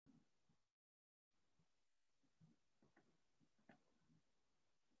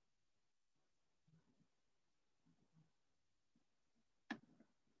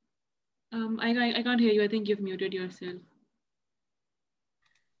I can't hear you. I think you've muted yourself.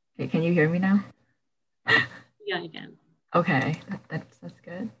 Okay, can you hear me now? Yeah, I can. Okay, that's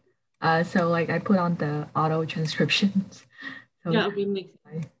good. So like I put on the auto transcriptions, so it's Yeah, okay, makes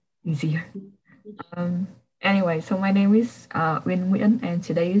like easier. sense. Um, anyway, so my name is Win Win, and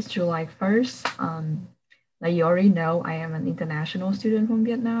today is July 1st. Like you already know, I am an international student from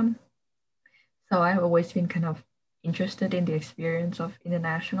Vietnam. So I've always been kind of interested in the experience of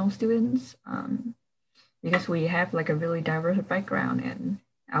international students because we have like a really diverse background, and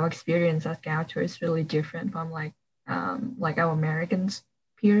our experience as Gaucho is really different from like our American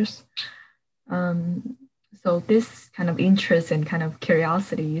peers. Um, so this kind of interest and kind of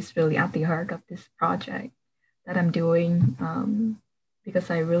curiosity is really at the heart of this project that I'm doing,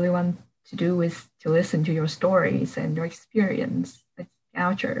 because I really want to do is to listen to your stories and your experience with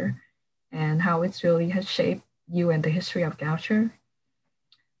Goucher and how it's really has shaped you and the history of Goucher.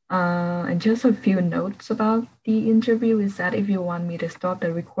 And just a few notes about the interview is that if you want me to stop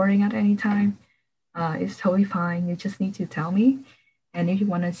the recording at any time, it's totally fine. You just need to tell me. And if you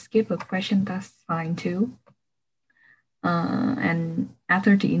want to skip a question, that's fine too. And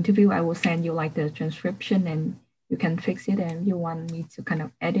after the interview, I will send you like the transcription and you can fix it. And if you want me to kind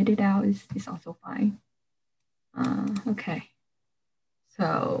of edit it out, it's also fine. Okay.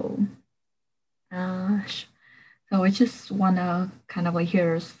 So, uh, so I just want to kind of like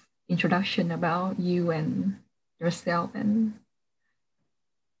hear introduction about you and yourself and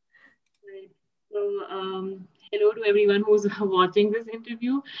Right. So, hello to everyone who's watching this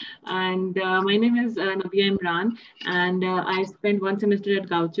interview. And my name is Nabia Imran, and I spent one semester at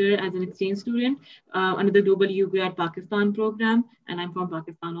Goucher as an exchange student under the Global UGrad Pakistan program, and I'm from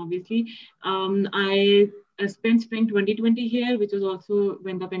Pakistan, obviously. I spent spring 2020 here, which was also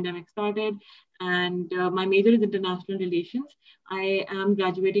when the pandemic started, and my major is international relations. I am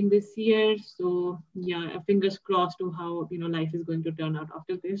graduating this year, so yeah, fingers crossed to how life is going to turn out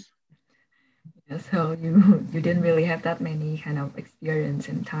after this. yeah, so you didn't really have that many kind of experience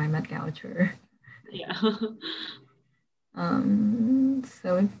and time at Goucher. Yeah. Um,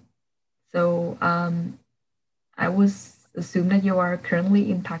 so I was assume that you are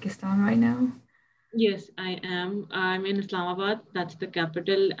currently in Pakistan right now. Yes, I am. I'm in Islamabad. That's the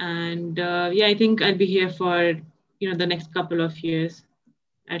capital, and yeah, I think I'll be here for the next couple of years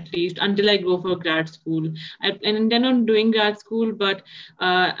at least until I go for grad school. And intend on doing grad school, but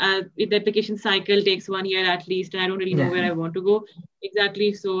the application cycle takes 1 year at least, and I don't really know where Yeah. I want to go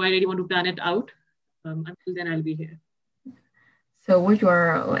exactly. So I really want to plan it out. Until then, I'll be here. So would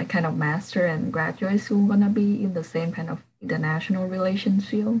your like kind of master and graduate school gonna be in the same kind of international relations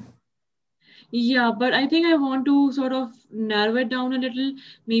field? Yeah, but I think I want to sort of narrow it down a little,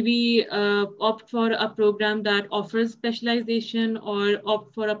 maybe opt for a program that offers specialization or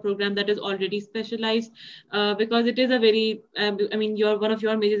opt for a program that is already specialized because it is a very, I mean, one of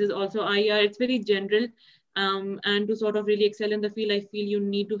your majors is also IR, it's very general. And to sort of really excel in the field, I feel you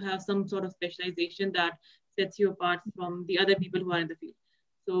need to have some sort of specialization that sets you apart from the other people who are in the field.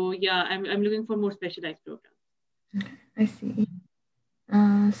 So yeah, I'm looking for more specialized programs. I see.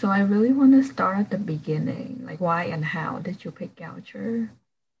 So I really want to start at the beginning. Like why and how did you pick Goucher?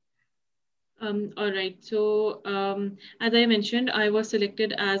 All right. So, as I mentioned, I was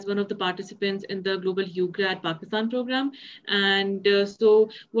selected as one of the participants in the Global UGrad Pakistan program. And so,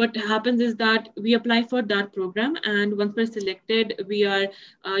 what happens is that we apply for that program, and once we're selected, we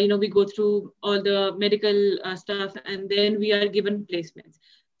go through all the medical stuff, and then we are given placements.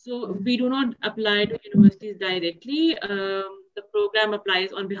 So, we do not apply to universities directly. The program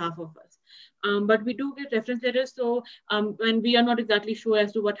applies on behalf of us. But we do get reference letters. So and we are not exactly sure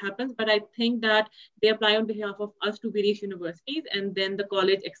as to what happens, but I think that they apply on behalf of us to various universities, and then the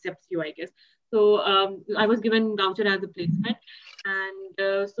college accepts you, I guess. So I was given voucher as a placement,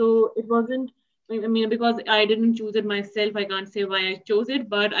 and so it wasn't. I mean, because I didn't choose it myself, I can't say why I chose it,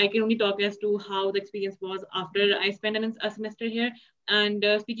 but I can only talk as to how the experience was after I spent a semester here. And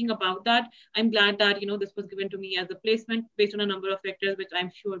speaking about that, I'm glad that this was given to me as a placement based on a number of factors, which I'm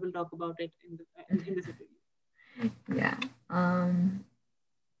sure we'll talk about it in this interview. Yeah. Um,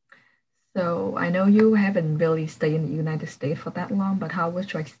 so I know you haven't really stayed in the United States for that long, but how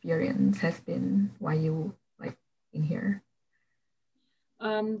was your experience has been while you like in here?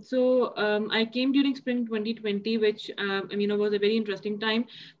 I came during spring 2020, which was a very interesting time.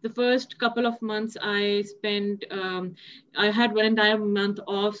 The first couple of months I had one entire month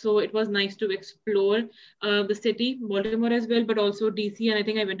off, so it was nice to explore the city, Baltimore as well, but also DC, and I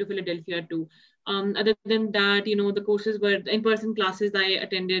think I went to Philadelphia too. Other than that, the courses were the in-person classes I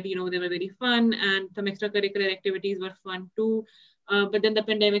attended. They were very fun, and some extracurricular activities were fun too. but then the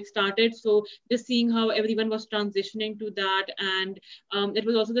pandemic started. So just seeing how everyone was transitioning to that, and it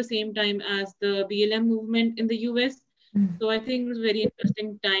was also the same time as the BLM movement in the US. So I think it was a very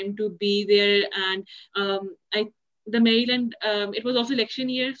interesting time to be there. And I the Maryland, it was also election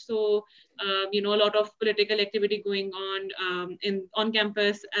year, so a lot of political activity going on in on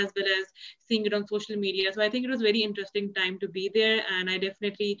campus, as well as seeing it on social media. So I think it was a very interesting time to be there, and I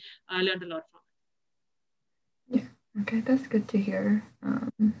definitely learned a lot from Yeah. Okay, that's good to hear.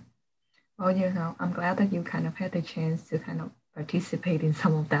 Well, I'm glad that you kind of had the chance to kind of participate in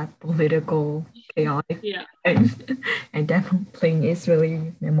some of that political chaotic it. Yeah, times. And definitely it's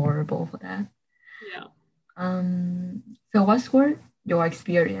really memorable for that. yeah. So what's were your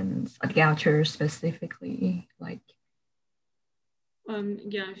experience at Goucher specifically like?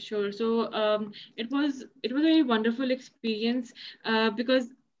 Yeah, sure. So it was a very wonderful experience because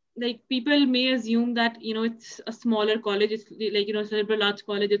like people may assume that it's a smaller college. It's like Cerebral Arts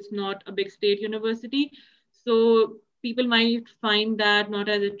College. It's not a big state university, so people might find that not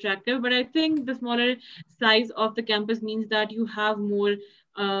as attractive. But I think the smaller size of the campus means that you have more,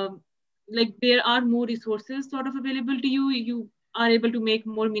 like there are more resources sort of available to you. You are able to make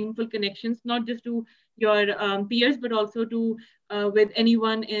more meaningful connections, not just to your peers, but also to with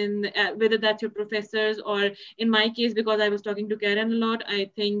anyone in whether that's your professors, or in my case, because I was talking to Karen a lot, I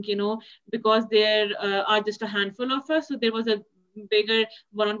think because there are just a handful of us, so there was a bigger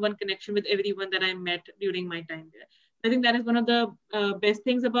one-on-one connection with everyone that I met during my time there. I think that is one of the best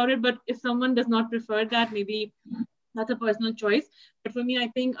things about it. But if someone does not prefer that, maybe that's a personal choice. But for me, I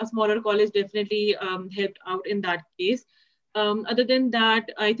think a smaller college definitely helped out in that case. Other than that,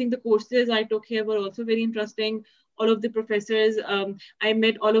 I think the courses I took here were also very interesting. All of the professors, I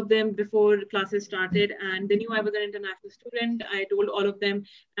met all of them before classes started, and they knew I was an international student. I told all of them,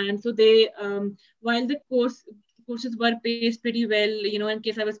 and so they, while the courses were paced pretty well, in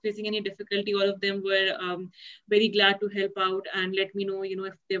case I was facing any difficulty, all of them were very glad to help out and let me know,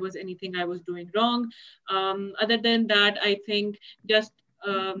 if there was anything I was doing wrong. Other than that, I think just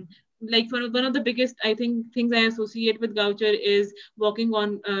like for one of the biggest, I think, things I associate with Goucher is walking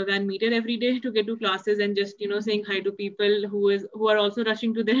on Van Meter every day to get to classes, and just saying hi to people who are also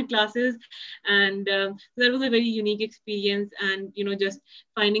rushing to their classes. And so that was a very unique experience. And just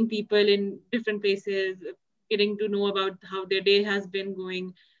finding people in different places, getting to know about how their day has been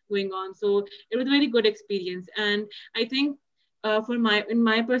going on. So it was a very good experience. And I think in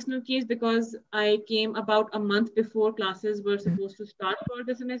my personal case, because I came about a month before classes were supposed to start for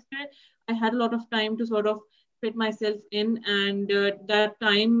the semester, I had a lot of time to sort of fit myself in. And that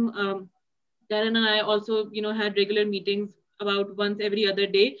time, Karen and I also, had regular meetings about once every other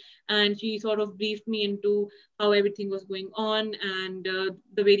day, and she sort of briefed me into how everything was going on, and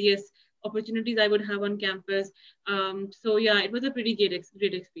the various opportunities I would have on campus. So yeah, it was a pretty great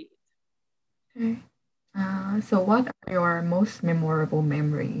experience. Okay. So what are your most memorable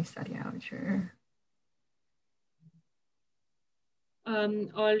memories at Goucher?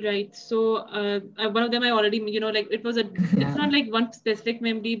 All right. So one of them I already, like it was it's Yeah. not like one specific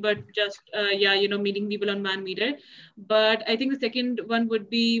memory, but just yeah, meeting people on Man Meter. But I think the second one would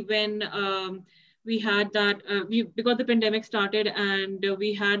be when we had that because the pandemic started, and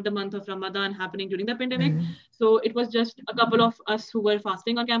we had the month of Ramadan happening during the pandemic. Mm. So it was just a couple of us who were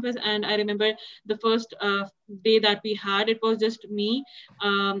fasting on campus, and I remember the first day that we had, it was just me.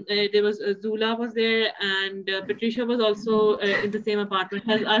 There was Zula was there, and Patricia was also in the same apartment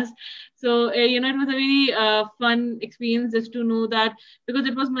as us. So it was a very fun experience just to know that, because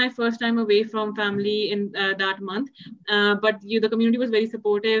it was my first time away from family in that month. But the community was very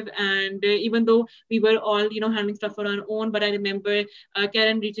supportive, and even though we were all handling stuff on our own, but I remember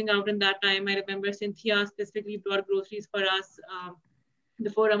Karen reaching out in that time. I remember Cynthia specifically brought groceries for us.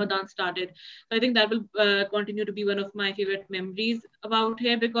 Before Ramadan started. So I think that will continue to be one of my favorite memories about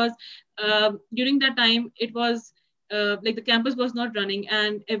here, because during that time it was like the campus was not running,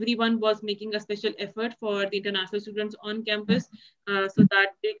 and everyone was making a special effort for the international students on campus, so that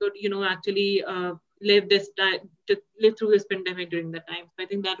they could actually live live through this pandemic during that time. So I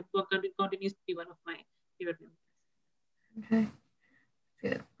think that continues to be one of my favorite memories. Okay.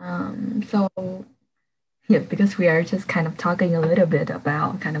 Good. So yeah, because we are just kind of talking a little bit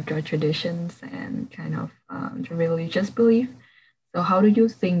about kind of your traditions and kind of your religious belief. So how do you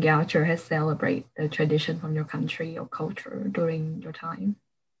think Goucher has celebrated the tradition from your country or culture during your time?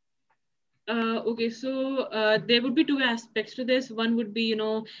 Okay, so there would be two aspects to this. One would be,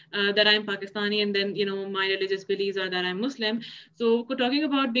 that I'm Pakistani, and then, my religious beliefs are that I'm Muslim. So, talking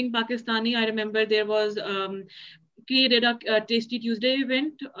about being Pakistani, I remember there was created a Tasty Tuesday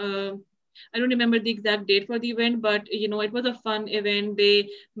event. I don't remember the exact date for the event, but it was a fun event. They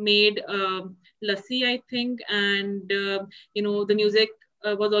made lassi, I think, and the music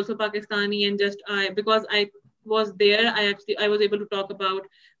was also Pakistani, and just because I was there, I was able to talk about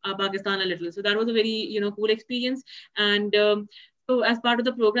Pakistan a little. So that was a very cool experience. And so as part of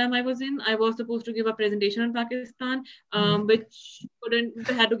the program I was in, I was supposed to give a presentation on Pakistan, which couldn't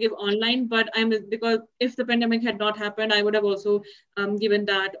had to give online. But because if the pandemic had not happened, I would have also given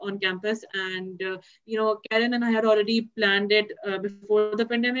that on campus. And Karen and I had already planned it before the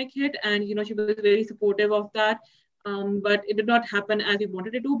pandemic hit, and she was very supportive of that. But it did not happen as we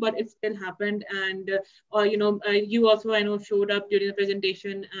wanted it to, but it still happened. And you also, I know, showed up during the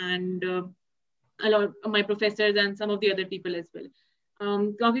presentation, and a lot of my professors and some of the other people as well.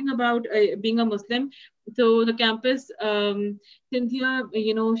 Talking about being a Muslim, so the campus, Cynthia,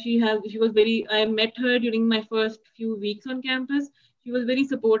 she was very. I met her during my first few weeks on campus. She was very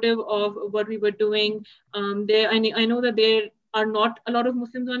supportive of what we were doing. I know that there are not a lot of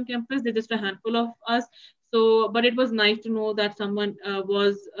Muslims on campus. There's just a handful of us. So, but it was nice to know that someone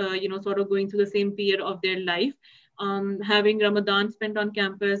was, sort of going through the same period of their life. Having Ramadan spent on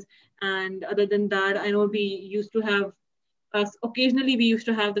campus, and other than that, I know we used to have occasionally we used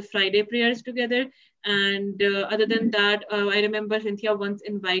to have the Friday prayers together. And other than that, I remember Cynthia once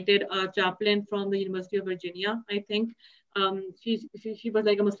invited a chaplain from the University of Virginia, I think. She was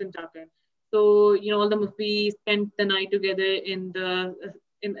like a Muslim chaplain. So, all the we spent the night together in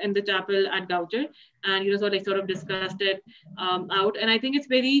the chapel at Goucher, and sort of discussed it out. And I think it's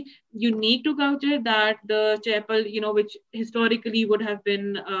very unique to Goucher that the chapel, which historically would have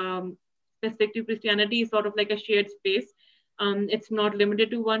been specific to Christianity, is sort of like a shared space. It's not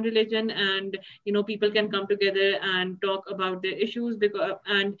limited to one religion, and people can come together and talk about their issues. Because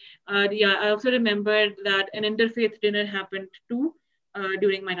and yeah, I also remember that an interfaith dinner happened too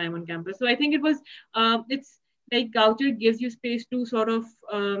during my time on campus. So I think it's like Goucher gives you space to sort of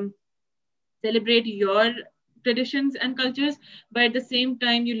celebrate your traditions and cultures, but at the same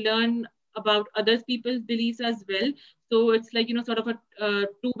time you learn about other people's beliefs as well. So it's like sort of a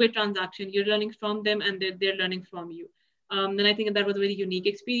two-way transaction. You're learning from them, and they're learning from you. And I think that was a very unique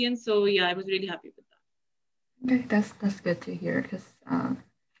experience. So yeah, I was really happy with that. Okay, that's good to hear, because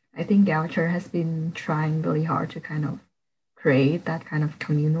I think Goucher has been trying really hard to kind of create that kind of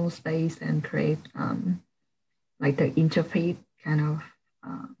communal space and create like the interfaith kind of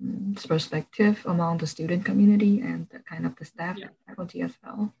perspective among the student community and the kind of the staff and faculty as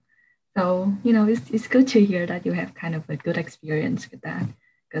well. So, it's good to hear that you have kind of a good experience with that,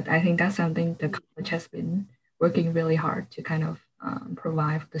 because I think that's something the college has been working really hard to kind of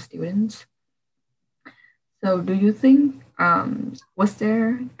provide for the students. So do you think, was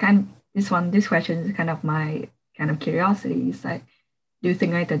there this question is kind of my kind of curiosity, is like, do you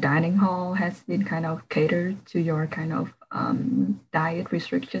think like the dining hall has been kind of catered to your kind of diet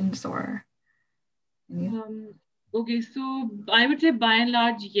restrictions or? Okay, so I would say by and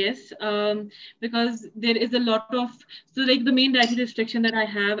large, yes, because there is a lot of, so like the main dietary restriction that I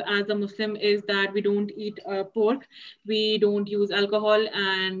have as a Muslim is that we don't eat pork, we don't use alcohol,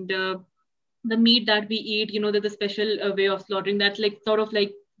 and the meat that we eat, there's a special way of slaughtering. That's like sort of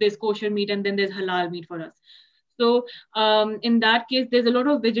like there's kosher meat and then there's halal meat for us. So in that case, there's a lot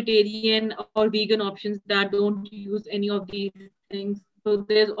of vegetarian or vegan options that don't use any of these things. So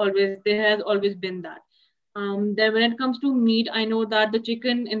there has always been that. Then when it comes to meat, I know that the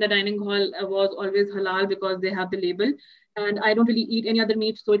chicken in the dining hall was always halal because they have the label, and I don't really eat any other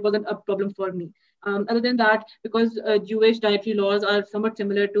meat, so it wasn't a problem for me. Other than that, because Jewish dietary laws are somewhat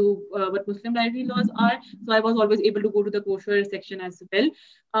similar to what Muslim dietary laws are, so I was always able to go to the kosher section as well.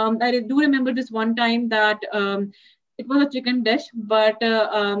 I do remember this one time that it was a chicken dish, but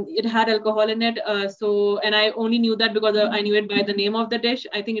it had alcohol in it. And I only knew that because I knew it by the name of the dish.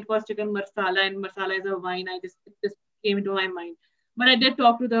 I think it was chicken marsala, and marsala is a wine. It just came into my mind. But I did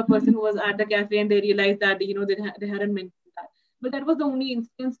talk to the person who was at the cafe, and they realized that they hadn't mentioned that. But that was the only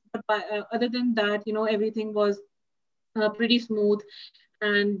instance. But other than that, everything was pretty smooth,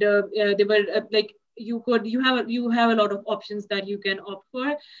 and they were like you have a lot of options that you can opt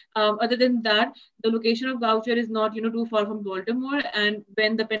for. Other than that, the location of Goucher is not too far from Baltimore, and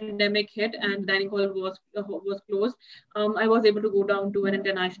when the pandemic hit and dining hall was closed, I was able to go down to an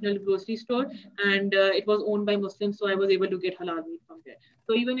international grocery store, and it was owned by Muslims, so I was able to get halal meat from there.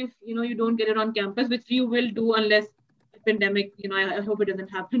 So even if you don't get it on campus, which you will do unless pandemic, I hope it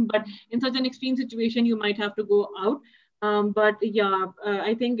doesn't happen, but in such an extreme situation you might have to go out. But yeah,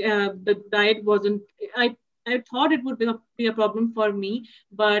 I think the diet wasn't. I thought it would be a problem for me,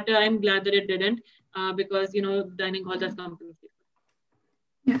 but I'm glad that it didn't, because dining halls has company.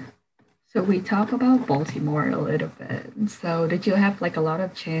 Yeah. So we talk about Baltimore a little bit. So did you have like a lot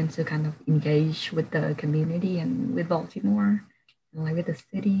of chance to kind of engage with the community and with Baltimore, and like with the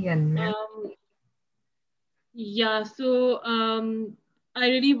city and Maryland? Um, Yeah, so I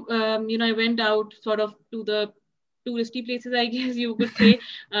really, I went out sort of to the touristy places, I guess you could say,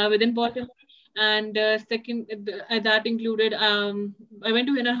 within Baltimore. And that included, I went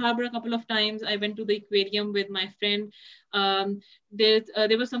to Inner Harbor a couple of times. I went to the aquarium with my friend.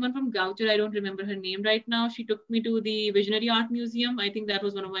 There was someone from Goucher, I don't remember her name right now. She took me to the Visionary Art Museum. I think that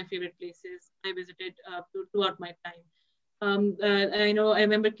was one of my favorite places I visited throughout my time. I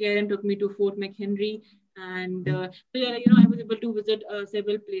remember Karen took me to Fort McHenry, and so yeah, I was able to visit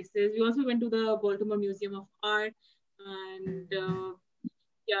several places. We also went to the Baltimore Museum of Art, and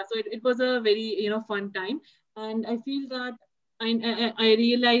yeah, so it was a very fun time, and I feel that I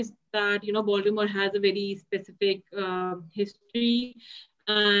realized that Baltimore has a very specific history,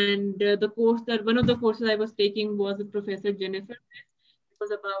 and the course that one of the courses I was taking was with Professor Jennifer. It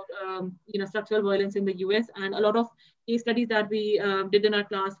was about structural violence in the U.S. and a lot of case studies that we did in our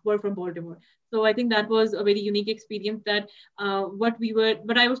class were from Baltimore. So I think that was a very unique experience that what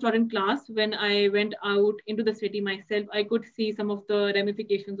I was taught in class, when I went out into the city myself, I could see some of the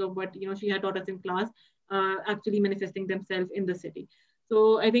ramifications of what she had taught us in class actually manifesting themselves in the city.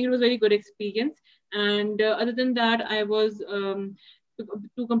 So I think it was a very good experience. And other than that, I was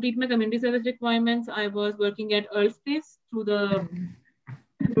to complete my community service requirements, I was working at Earl Space through the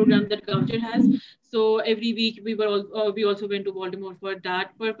program that Goucher has. So every week we also went to Baltimore for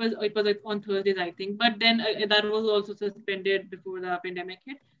that purpose. It was like on Thursdays, I think, but then that was also suspended before the pandemic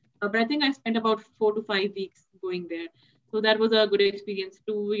hit. But I think I spent about 4 to 5 weeks going there. So that was a good experience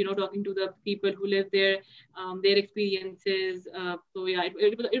too. Talking to the people who live there, their experiences. So yeah,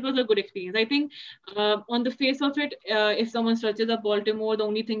 it was a good experience. I think on the face of it, if someone searches up Baltimore, the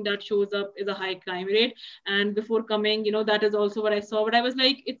only thing that shows up is a high crime rate. And before coming, that is also what I saw. But I was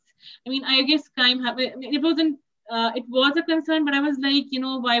like, I guess crime it wasn't it was a concern, but I was like,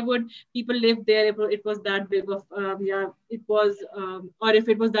 why would people live there if it was that big of it was or if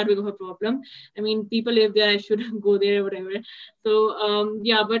it was that big of a problem. People live there, I should go there or whatever. So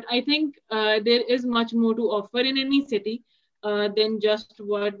yeah, but I think there is much more to offer in any city than just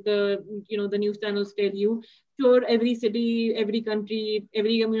what the news channels tell you. Sure, every city, every country,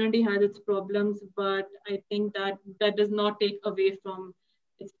 every community has its problems, but I think that does not take away from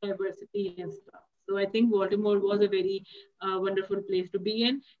its diversity and stuff. So I think Baltimore was a very wonderful place to be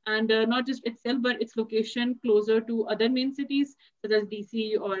in, and not just itself, but its location closer to other main cities such as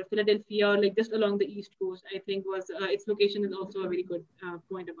DC or Philadelphia, or like just along the East Coast. I think was its location is also a very good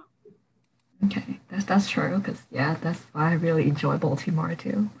point about it. Okay, that's true because yeah, that's why I really enjoy Baltimore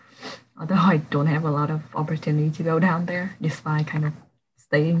too. Although I don't have a lot of opportunity to go down there, despite kind of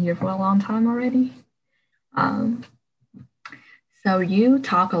staying here for a long time already. Um, so you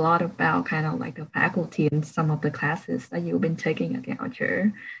talk a lot about kind of like the faculty and some of the classes that you've been taking at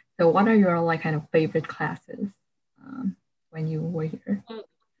Goucher. So what are your like kind of favorite classes when you were here? Uh,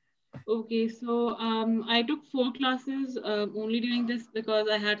 Okay, so I took 4 classes only during this because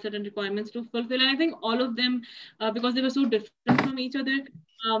I had certain requirements to fulfill. And I think all of them, because they were so different from each other,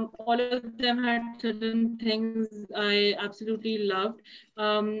 all of them had certain things I absolutely loved.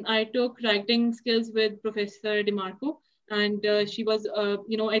 I took writing skills with Professor DeMarco, and she was,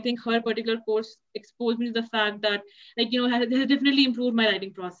 I think her particular course exposed me to the fact that, like, has definitely improved my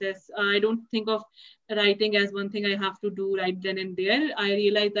writing process. I don't think of writing as one thing I have to do right then and there. I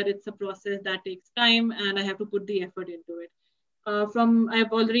realize that it's a process that takes time and I have to put the effort into it.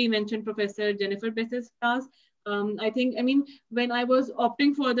 I've already mentioned Professor Jennifer Bess's class. When I was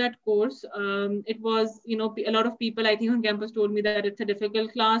opting for that course, it was, a lot of people I think on campus told me that it's a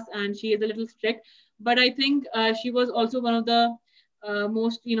difficult class and she is a little strict. But I think she was also one of the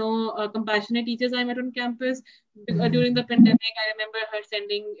most, compassionate teachers I met on campus. During the pandemic, I remember her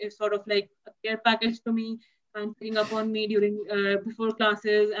sending a sort of like a care package to me and picking up on me during before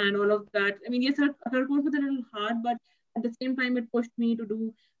classes and all of that. Yes, her course was a little hard, but at the same time, it pushed me to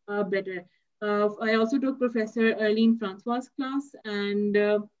do better. I also took Professor Erlene Francois' class, and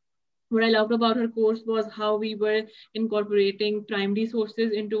what I loved about her course was how we were incorporating primary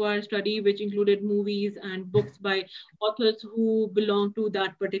sources into our study, which included movies and books by authors who belong to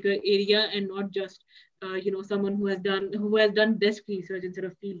that particular area, and not just someone who has done desk research instead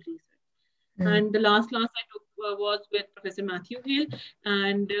of field research. And the last class I took was with Professor Matthew Hale.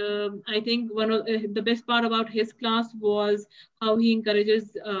 And I think one of the best part about his class was how he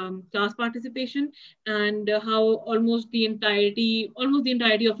encourages class participation, and how almost the entirety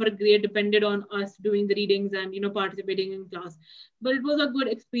of our grade depended on us doing the readings and participating in class. But it was a good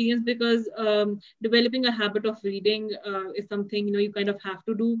experience because developing a habit of reading is something you kind of have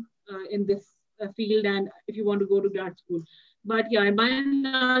to do in this field, and if you want to go to grad school. But yeah, by and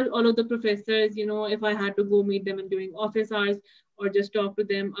large, all of the professors, if I had to go meet them and during office hours or just talk to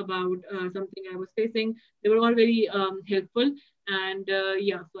them about something I was facing, they were all very helpful. And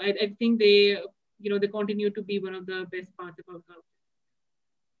yeah, so I think they continue to be one of the best parts about Gulf.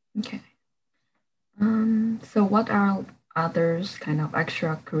 Okay. So what are others kind of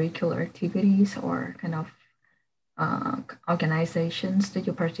extracurricular activities or kind of organizations that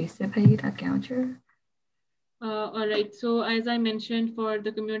you participate at Goucher? All right. So as I mentioned, for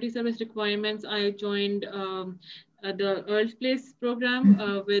the community service requirements, I joined the Earl's Place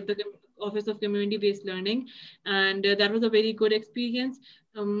program with the Office of Community-Based Learning, and that was a very good experience.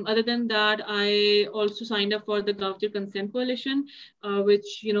 Other than that, I also signed up for the Goucher Consent Coalition,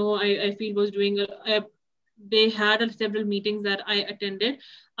 which I feel was doing they had several meetings that I attended.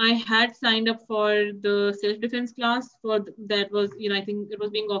 I had signed up for the self-defense class that was, I think it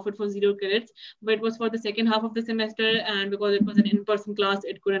was being offered for 0 credits, but it was for the second half of the semester, and because it was an in-person class,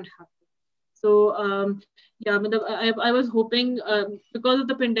 it couldn't happen. So yeah, but I was hoping because of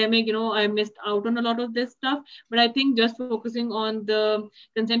the pandemic, I missed out on a lot of this stuff. But I think just focusing on the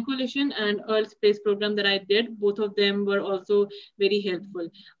Consent Coalition and Earl's Place program that I did, both of them were also very helpful.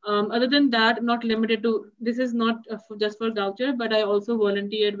 Other than that, not limited to this is not just for Goucher, but I also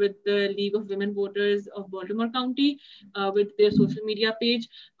volunteered with the League of Women Voters of Baltimore County with their social media page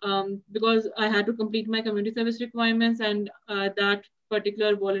because I had to complete my community service requirements, and that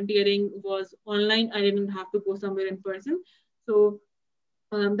particular volunteering was online. I didn't have to go somewhere in person. So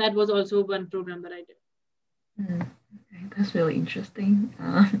that was also one program that I did. Okay, that's really interesting.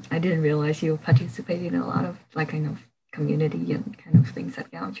 I didn't realize you participated in a lot of kind of community and kind of things at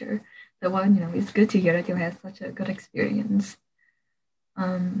Goucher. So well, it's good to hear that you had such a good experience.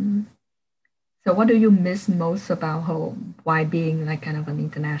 So what do you miss most about why being kind of an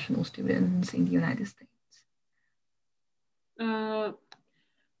international student in the United States?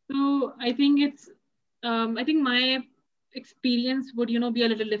 So I think I think my experience would, be a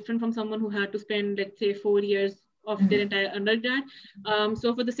little different from someone who had to spend, let's say, 4 years of their entire undergrad.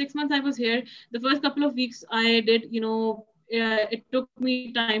 So for the 6 months I was here, the first couple of weeks I did, it took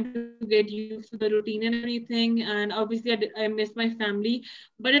me time to get used to the routine and everything. And obviously I missed my family,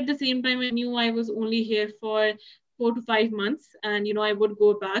 but at the same time, I knew I was only here for 4 to 5 months, and, I would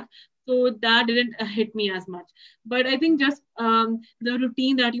go back. So that didn't hit me as much. But I think just the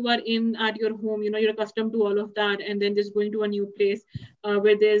routine that you are in at your home, you're accustomed to all of that, and then just going to a new place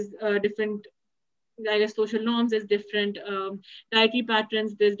where there's different, I guess, social norms is different, dietary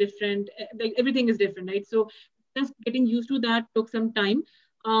patterns, there's different, like everything is different, right? So just getting used to that took some time.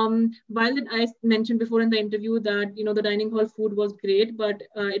 While I mentioned before in the interview that the dining hall food was great, but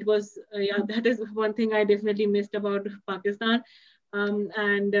it was yeah, that is one thing I definitely missed about Pakistan.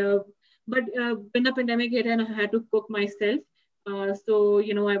 And but when the pandemic hit and I had to cook myself, so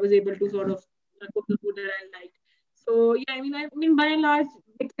I was able to sort of cook the food that I liked. So yeah, I mean, by and large,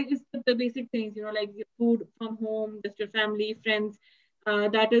 it's the basic things, like your food from home, just your family, friends.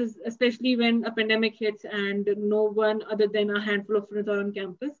 That is especially when a pandemic hits and no one other than a handful of friends are on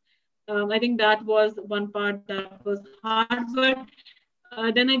campus. I think that was one part that was hard, but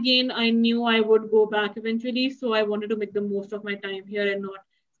then again, I knew I would go back eventually, so I wanted to make the most of my time here and not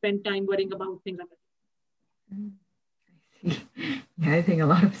spend time worrying about things. I see. Yeah, I think a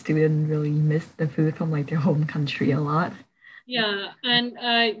lot of students really miss the food from their home country a lot. Yeah, and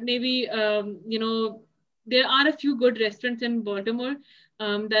maybe there are a few good restaurants in Baltimore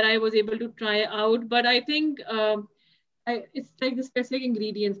that I was able to try out, but I think it's like the specific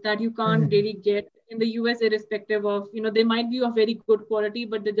ingredients that you can't really get in the US, irrespective of, they might be of very good quality,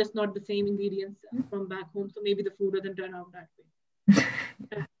 but they're just not the same ingredients from back home. So maybe the food doesn't turn out that way.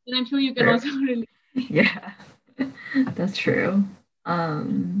 And I'm sure you can also relate. Yeah, that's true.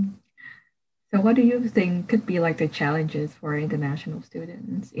 So what do you think could be the challenges for international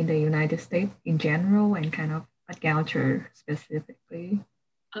students in the United States in general and kind of at Goucher specifically?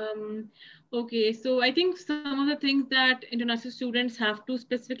 Okay, so I think some of the things that international students have to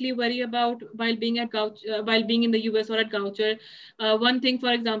specifically worry about while being at while being in the US or at Goucher. One thing,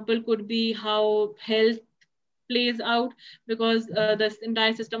 for example, could be how health plays out, because this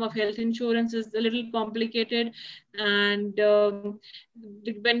entire system of health insurance is a little complicated. And when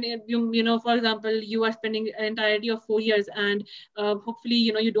for example, you are spending an entirety of 4 years, and hopefully,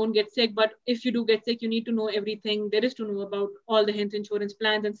 you don't get sick. But if you do get sick, you need to know everything there is to know about all the health insurance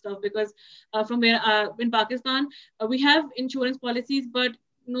plans and stuff. Because from where in Pakistan, we have insurance policies, but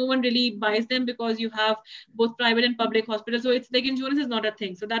no one really buys them, because you have both private and public hospitals. So it's like insurance is not a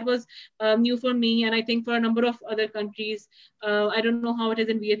thing. So that was new for me, and I think for a number of other countries. I don't know how it is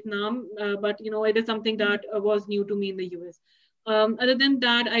in Vietnam, but it is something that was new to me in the US. Other than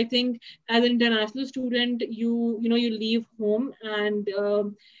that, I think as an international student, you leave home, and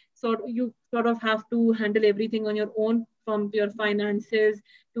you sort of have to handle everything on your own, from your finances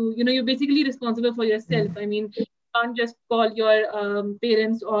to, you're basically responsible for yourself. I mean, you can't just call your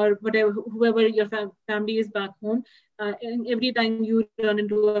parents or whatever, whoever your family is back home, and every time you run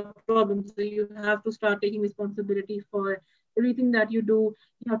into a problem. So you have to start taking responsibility for everything that you do.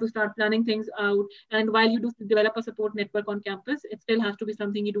 You have to start planning things out. And while you do develop a support network on campus, it still has to be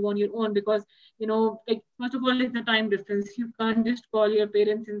something you do on your own, because, like, first of all, it's the time difference. You can't just call your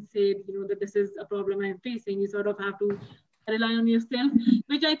parents and say, that this is a problem I'm facing. You sort of have to rely on yourself,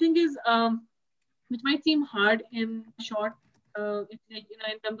 which I think is, which might seem hard in short, it's like,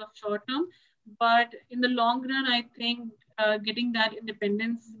 in terms of short term, but in the long run, I think getting that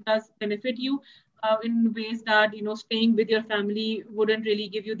independence does benefit you in ways that, staying with your family wouldn't really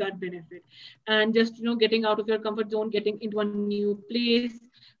give you that benefit. And just, getting out of your comfort zone, getting into a new place,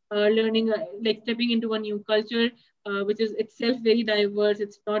 learning, like stepping into a new culture, which is itself very diverse.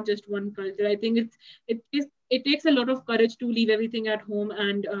 It's not just one culture. I think it takes a lot of courage to leave everything at home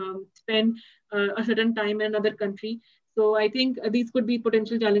and spend a certain time in another country. So I think these could be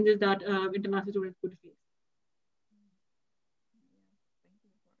potential challenges that international students could face.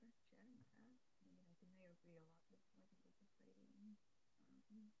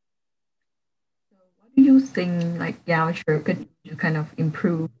 What do you think, like, yeah, sure, could you kind of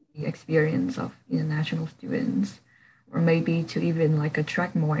improve the experience of international students, or maybe to even like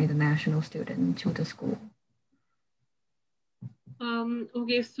attract more international students to the school?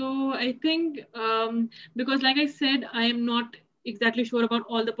 Okay, so I think because, like I said, I am not exactly sure about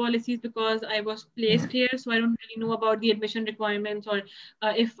all the policies, because I was Yeah. placed here, so I don't really know about the admission requirements, or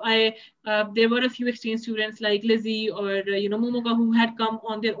if I there were a few exchange students like Lizzie or Momoka, who had come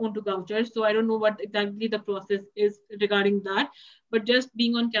on their own to Goucher. So I don't know what exactly the process is regarding that. But just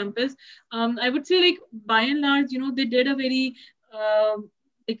being on campus, I would say, like, by and large, they did a very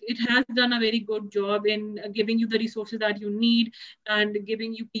it has done a very good job in giving you the resources that you need, and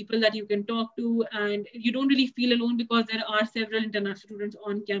giving you people that you can talk to, and you don't really feel alone, because there are several international students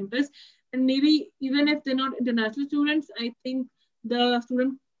on campus. And maybe even if they're not international students, I think the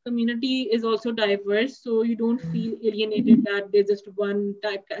student community is also diverse, so you don't feel alienated that there's just one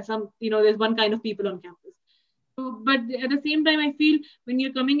type, there's one kind of people on campus. So, but at the same time, I feel when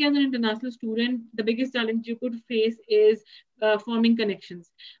you're coming as an international student, the biggest challenge you could face is forming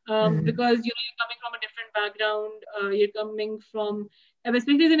connections, Mm. because you're coming from a different background. You're coming from,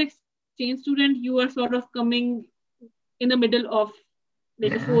 especially as an exchange student, you are sort of coming in the middle of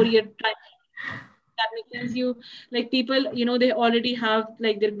like a Yeah. 4 year time. That makes sense. You, like, people, they already have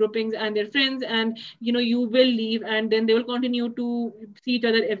like their groupings and their friends, and you will leave, and then they will continue to see each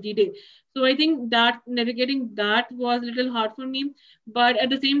other every day. So I think that navigating that was a little hard for me. But at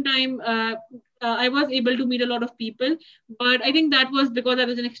the same time, I was able to meet a lot of people. But I think that was because I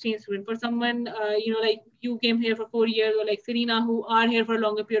was an exchange student. For someone, like you came here for 4 years, or like Serena, who are here for a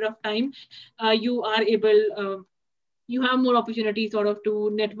longer period of time, you are able. You have more opportunities sort of to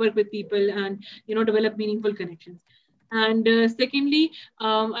network with people, and develop meaningful connections. And secondly,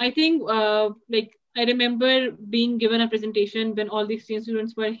 I think like I remember being given a presentation when all the exchange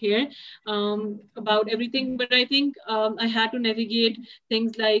students were here, about everything. But I think I had to navigate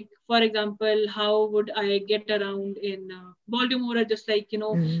things like, for example, how would I get around in Baltimore, or just like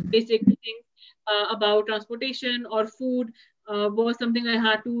Mm. basic things about transportation or food, was something I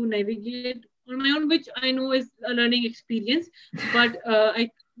had to navigate on my own, which I know is a learning experience. But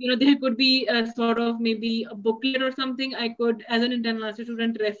there could be a sort of maybe a booklet or something I could, as an international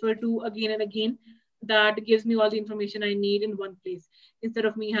student, refer to again and again, that gives me all the information I need in one place, instead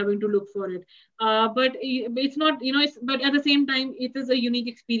of me having to look for it. But it's not, it's, but at the same time, it is a unique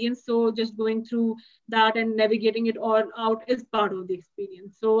experience. So just going through that and navigating it all out is part of the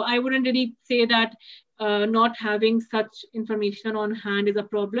experience. So I wouldn't really say that not having such information on hand is a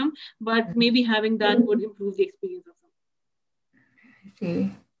problem, but maybe having that would improve the experience of some. I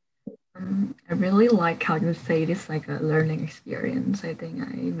see. I really like how you say it's like a learning experience. I think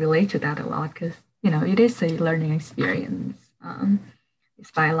I relate to that a lot because it is a learning experience.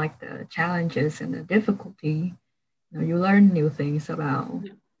 Despite like the challenges and the difficulty, you learn new things about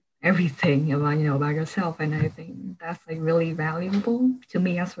Yeah. everything about yourself, and I think that's like really valuable to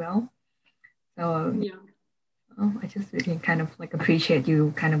me as well. So Yeah. I just really kind of like appreciate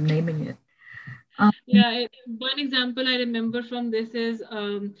you kind of naming it. Yeah, one example I remember from this is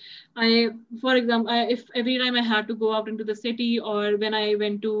I, for example, if every time I had to go out into the city or when I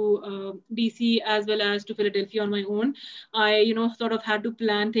went to DC as well as to Philadelphia on my own, I, sort of had to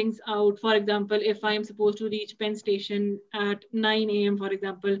plan things out. For example, if I am supposed to reach Penn Station at 9 a.m., for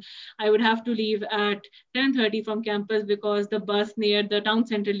example, I would have to leave at 10:30 from campus because the bus near the town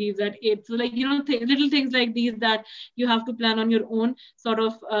center leaves at 8. So, like, little things like these that you have to plan on your own, sort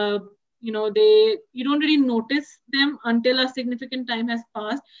of. You don't really notice them until a significant time has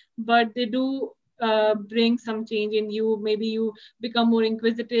passed, but they do bring some change in you. Maybe you become more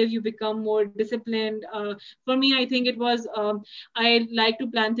inquisitive, you become more disciplined. For me, I think it was I like to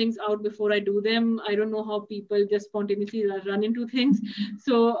plan things out before I do them. I don't know how people just spontaneously run into things.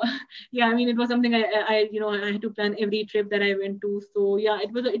 So yeah, I mean, it was something I had to plan every trip that I went to. So yeah,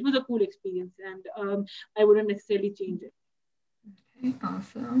 it was a cool experience, and I wouldn't necessarily change it. Okay,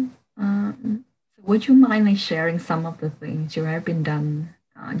 awesome. So would you mind like sharing some of the things you have been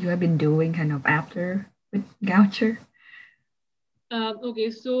doing kind of after with Goucher? Okay,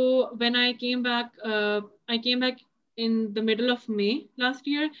 so when I came back in the middle of May last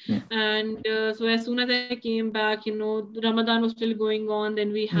year, Yeah. and so as soon as I came back, Ramadan was still going on.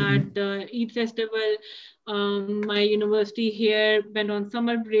 Then we Mm-hmm. had the Eid festival. My university here went on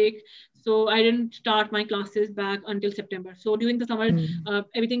summer break, so I didn't start my classes back until September. So during the summer,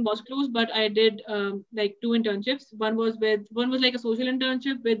 everything was closed, but I did like two internships. One was like a social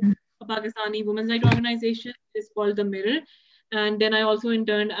internship with a Pakistani women's rights organization. It's called the Mirror, and then I also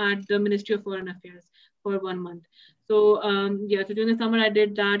interned at the Ministry of Foreign Affairs for 1 month. So yeah, so during the summer I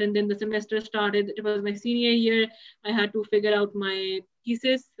did that, and then the semester started. It was my senior year. I had to figure out my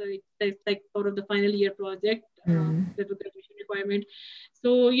thesis. So it's like sort of the final year project. Mm-hmm. That was the graduation requirement.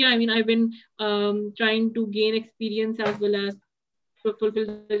 So yeah, I mean, I've been trying to gain experience as well as fulfill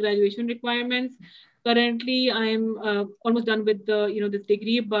the graduation requirements. Currently, I'm almost done with this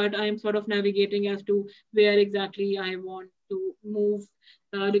degree, but I'm sort of navigating as to where exactly I want to move,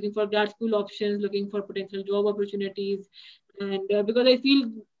 looking for grad school options, looking for potential job opportunities, and because I feel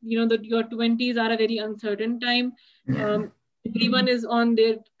that your 20s are a very uncertain time. Yeah. Everyone is on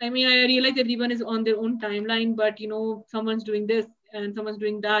their. I mean, I realize everyone is on their own timeline, but someone's doing this and someone's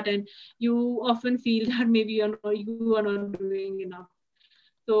doing that, and you often feel that maybe you are not doing enough.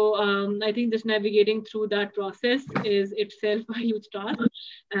 So I think just navigating through that process is itself a huge task.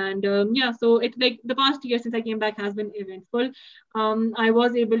 And yeah, so it's like the past year since I came back has been eventful. I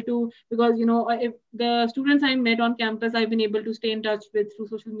was able to, because if the students I met on campus, I've been able to stay in touch with through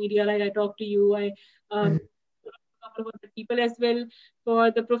social media. Like I talk to you, I Mm. a couple of other people as well.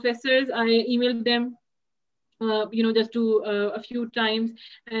 For the professors, I emailed them just to a few times,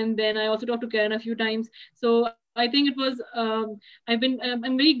 and then I also talked to Karen a few times. So I think it was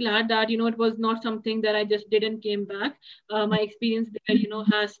I'm very glad that it was not something that I just did and came back. My experience there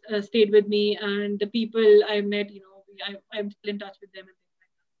has stayed with me, and the people I met, I'm still in touch with them and things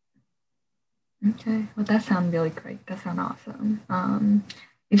like Okay. Well, that sounds really great. That sounds awesome.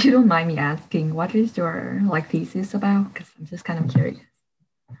 If you don't mind me asking, what is your like thesis about? Because I'm just kind of curious.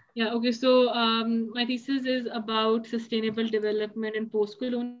 Yeah, okay. So my thesis is about sustainable development in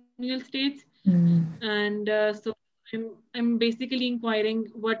post-colonial states, Mm. and so I'm basically inquiring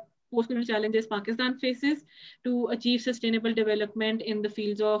what post-colonial challenges Pakistan faces to achieve sustainable development in the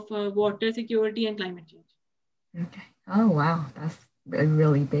fields of water security and climate change. Okay. Oh wow, that's a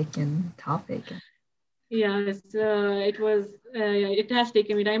really big and topic. Yes, it was. Yeah, it has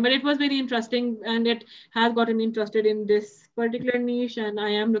taken me time, but it was very interesting, and it has gotten me interested in this particular niche. And I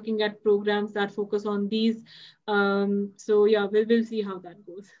am looking at programs that focus on these. So yeah, we'll see how that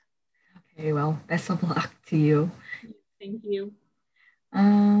goes. Okay. Well, best of luck to you. Thank you.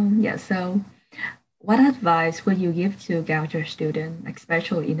 Yeah. So, what advice would you give to Goucher students,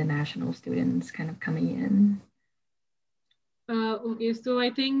 especially international students, kind of coming in? Okay, so I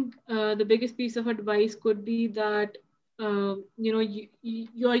think the biggest piece of advice could be that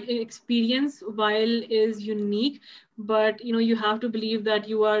your experience, while is unique, but you have to believe that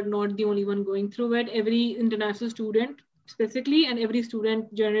you are not the only one going through it. Every international student, specifically, and every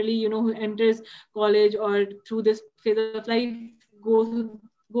student generally, who enters college or through this phase of life,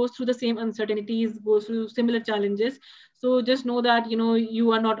 goes through the same uncertainties, goes through similar challenges. So just know that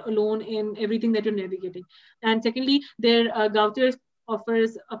you are not alone in everything that you're navigating. And secondly, their Gauchers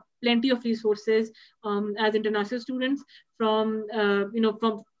offers a plenty of resources as international students from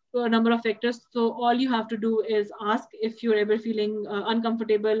from a number of factors. So all you have to do is ask if you're ever feeling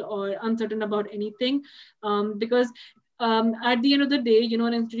uncomfortable or uncertain about anything, because at the end of the day,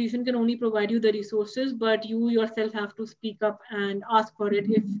 an institution can only provide you the resources, but you yourself have to speak up and ask for it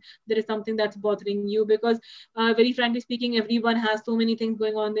if there is something that's bothering you. Because very frankly speaking, everyone has so many things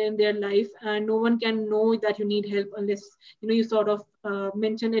going on in their life, and no one can know that you need help unless you sort of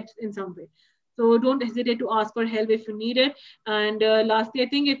mention it in some way. So don't hesitate to ask for help if you need it. And lastly, I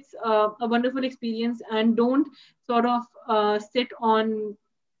think it's a wonderful experience, and don't sort of sit on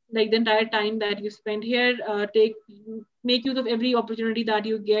like the entire time that you spend here. Make use of every opportunity that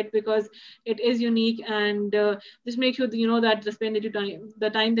you get, because it is unique. And just make sure that you know that the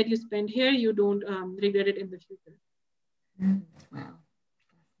time that you spend here, you don't regret it in the future. Wow,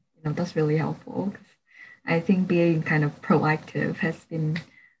 that's really helpful. I think being kind of proactive has been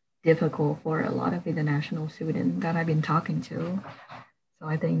difficult for a lot of international students that I've been talking to. So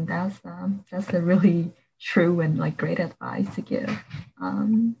I think that's a really true and like great advice to give.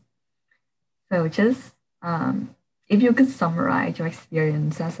 So just if you could summarize your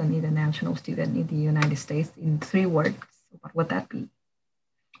experience as an international student in the United States in 3 words, what would that be?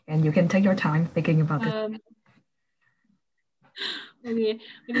 And you can take your time thinking about this. Okay, I mean,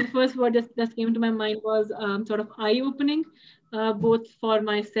 the first word that came to my mind was sort of eye-opening, both for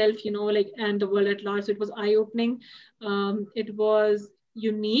myself, and the world at large. So it was eye-opening. It was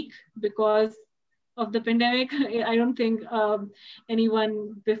unique because of the pandemic. I don't think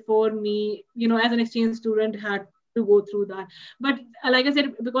anyone before me, as an exchange student, had to go through that. But like I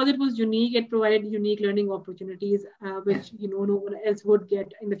said, because it was unique, it provided unique learning opportunities, which no one else would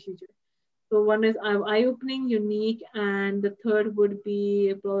get in the future. So one is eye-opening, unique, and the third would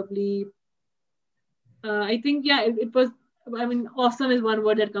be probably, I think, yeah, it was. I mean, awesome is one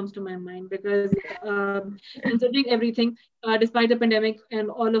word that comes to my mind, because considering everything, despite the pandemic and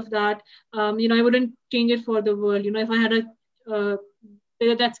all of that, I wouldn't change it for the world. If I had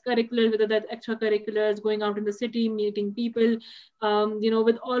whether that's curricular, whether that's extracurriculars, going out in the city, meeting people,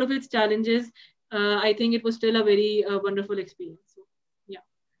 with all of its challenges, I think it was still a very wonderful experience. So, yeah.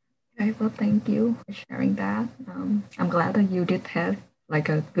 Okay, well, thank you for sharing that. I'm glad that you did have like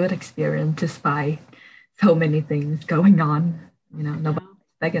a good experience despite so many things going on. Nobody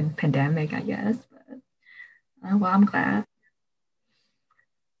expected a pandemic, I guess. But well, I'm glad.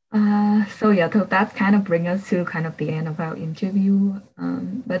 So that kind of brings us to kind of the end of our interview.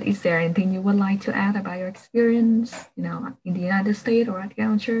 But is there anything you would like to add about your experience, in the United States or at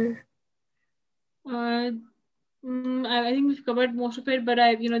Goucher? I think we've covered most of it, but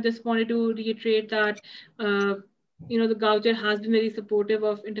I, just wanted to reiterate that, the Goucher has been very supportive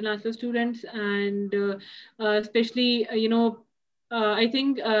of international students, and especially, I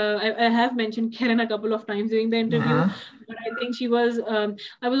think I have mentioned Karen a couple of times during the interview, but I think she was,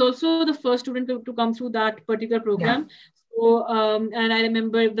 I was also the first student to come through that particular program. Yeah. So, and I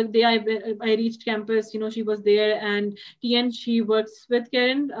remember the day I reached campus, she was there, and Tian, she works with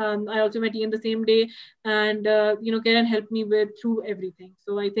Karen. I also met Tian the same day, and, Karen helped me through everything.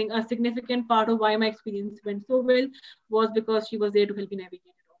 So I think a significant part of why my experience went so well was because she was there to help me navigate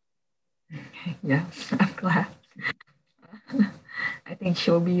it all. Yeah, I'm glad. I think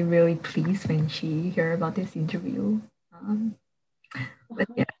she'll be really pleased when she hear about this interview. But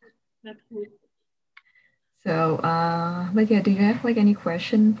yeah. That's cool. So, but yeah, do you have like any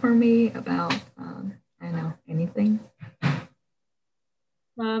question for me about, I don't know, anything?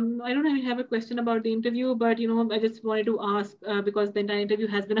 I don't even have a question about the interview, but, I just wanted to ask, because the entire interview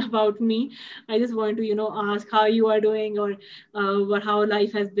has been about me. I just wanted to, ask how you are doing, or how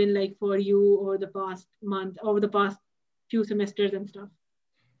life has been like for you over the past month, over the past few semesters and stuff.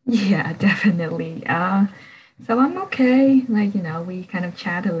 Yeah, definitely. So I'm okay. Like, we kind of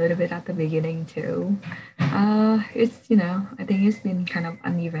chat a little bit at the beginning too. It's, I think it's been kind of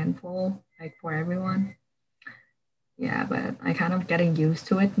uneventful, like for everyone. Yeah, but I kind of getting used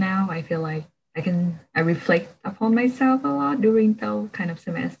to it now. I feel like I reflect upon myself a lot during the kind of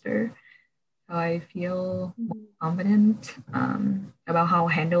semester. So I feel more confident about how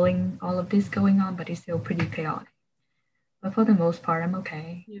handling all of this going on, but it's still pretty chaotic. But for the most part, I'm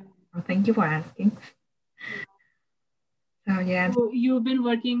okay. Yeah. Well, thank you for asking. So yeah. So you've been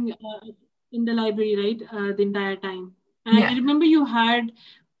working in the library, right, the entire time. And yeah. I remember you had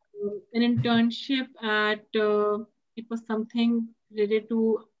an internship at, it was something related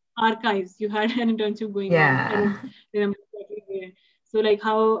to archives. You had an internship going on. I don't remember exactly where. So like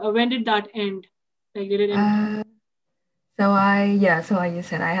when did that end? Like did it end? So you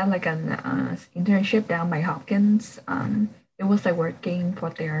said I had like an internship down by Hopkins. it was like working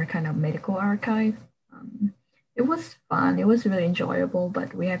for their kind of medical archive. It was fun. It was really enjoyable,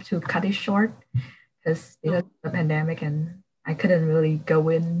 but we have to cut it short because of Oh, the pandemic, and I couldn't really go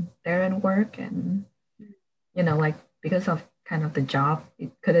in there and work. And like because of kind of the job, it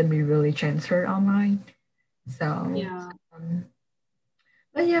couldn't be really transferred online. So, yeah. um,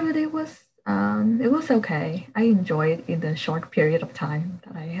 but yeah, but it was okay. I enjoyed in the short period of time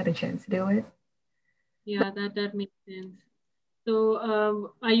that I had a chance to do it. Yeah, that makes sense. So,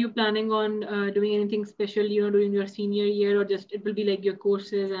 are you planning on doing anything special, during your senior year, or just it will be like your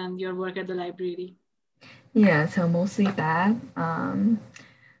courses and your work at the library? Yeah, so mostly that.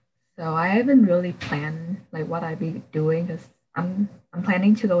 So I haven't really planned like what I'd be doing because I'm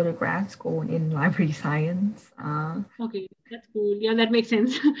planning to go to grad school in library science. Okay, that's cool. Yeah, that makes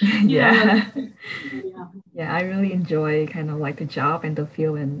sense. You have a lot of Yeah. yeah. Yeah, I really enjoy kind of like the job and the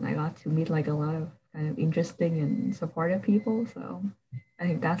field, and I got to meet like a lot of kind of interesting and supportive people. So I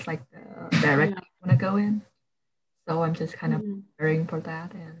think that's like the direction Yeah. I want to go in. So I'm just kind of Mhm. preparing for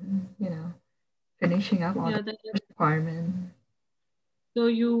that and, finishing up all the Yeah, requirements. so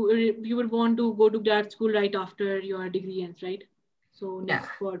you would want to go to grad school right after your degree ends, right? So Yeah,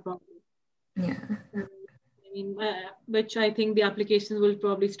 next for probably. yeah, I mean, which I think the applications will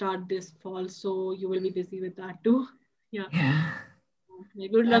probably start this fall, so you will be busy with that too. Yeah. yeah. Yeah,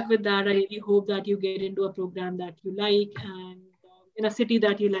 good luck with that. I really hope that you get into a program that you like and in a city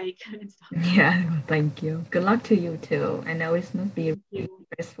that you like and stuff. Yeah, thank you. Good luck to you too. I know it must be Thank really you.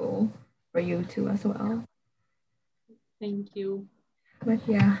 stressful for you too as well. Thank you. But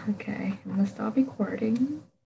yeah, okay. I'm gonna stop recording.